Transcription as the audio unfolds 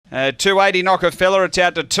280 Knock a Fella. It's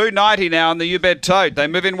out to 290 now on the You Bet Tote. They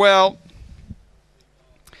move in well.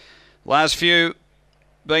 Last few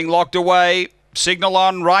being locked away. Signal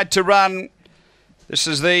on, right to run. This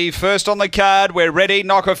is the first on the card. We're ready.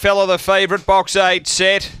 Knock a Fella, the favourite. Box 8,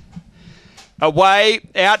 set. Away,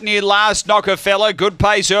 out near last, Knock a Fella. Good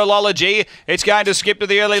pace, Earlology. It's going to skip to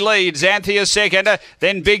the early lead. Xanthia second.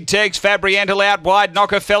 Then Big Tex, Fabriental out wide.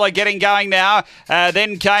 Knock a Fella getting going now.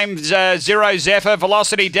 Then came Zero Zephyr,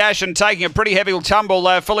 Velocity Dash, and taking a pretty heavy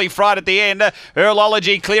tumble, fully fried at the end.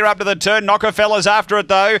 Earlology clear up to the turn. Knock a Fella's after it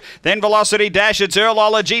though. Then Velocity Dash. It's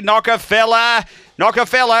Earlology. Knock a Fella. Knock a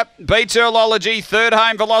Fella beats Earlology, third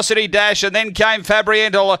home Velocity Dash, and then came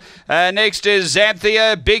Fabriental. Next is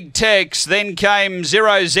Xanthia, Big Tex, then came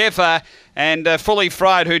Zero Zephyr, and Fully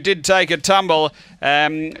Fried, who did take a tumble,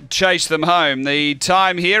 chased them home. The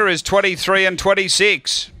time here is 23 and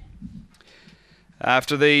 26.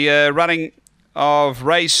 After the running of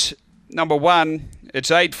race number 1,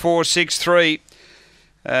 it's 8-4-6-3.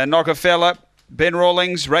 Knock a Fella, Ben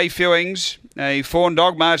Rawlings, Ray Fewings, a Fawn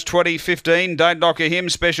Dog, March 2015. Don't Knock a Him,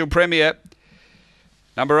 Special Premier.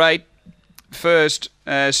 Number 8, first.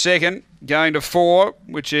 Second, going to 4,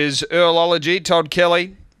 which is Earlology, Todd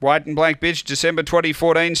Kelly. White and Black Bitch, December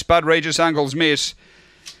 2014. Spud Regis, Uncle's Miss.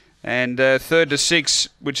 And third to 6,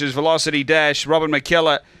 which is Velocity Dash, Robin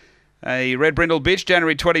McKellar. A Red Brindle Bitch,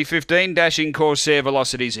 January 2015. Dashing Corsair,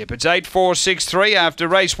 Velocity Zip. It's 8-4-6-3 after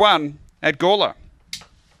race 1 at Gawler.